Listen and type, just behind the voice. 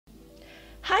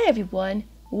Hi everyone,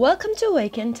 welcome to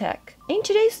Wake&Tech. In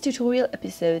today's tutorial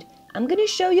episode, I'm going to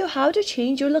show you how to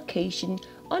change your location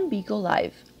on Bigo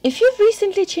Live. If you've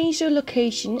recently changed your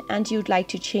location and you'd like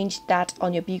to change that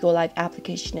on your Bigo Live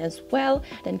application as well,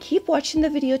 then keep watching the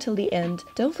video till the end.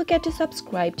 Don't forget to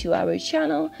subscribe to our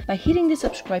channel by hitting the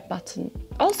subscribe button.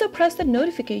 Also press the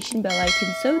notification bell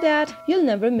icon so that you'll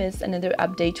never miss another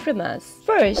update from us.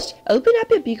 First, open up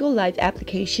your Bigo Live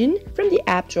application from the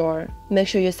app drawer. Make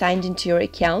sure you're signed into your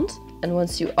account. And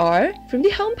once you are, from the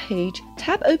home page,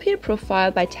 tap Open Your Profile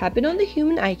by tapping on the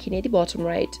human icon at the bottom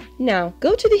right. Now,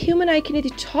 go to the human icon at the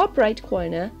top right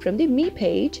corner from the Me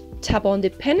page, tap on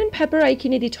the pen and paper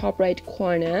icon at the top right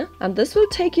corner, and this will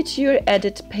take you to your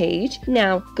Edit page.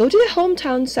 Now, go to the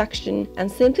Hometown section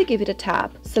and simply give it a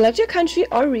tap. Select your country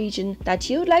or region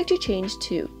that you would like to change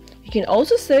to. You can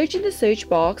also search in the search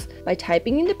box by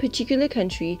typing in the particular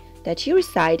country that you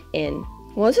reside in.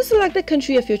 Once you select the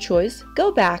country of your choice,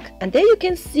 go back and there you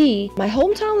can see my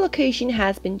hometown location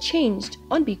has been changed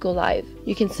on Bigo Live.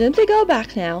 You can simply go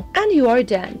back now and you are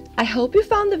done. I hope you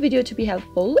found the video to be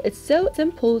helpful. It's so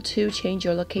simple to change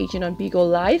your location on Bigo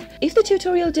Live. If the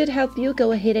tutorial did help you,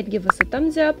 go ahead and give us a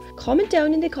thumbs up, comment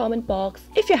down in the comment box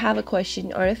if you have a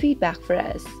question or a feedback for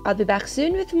us. I'll be back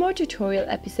soon with more tutorial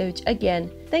episodes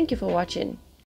again. Thank you for watching.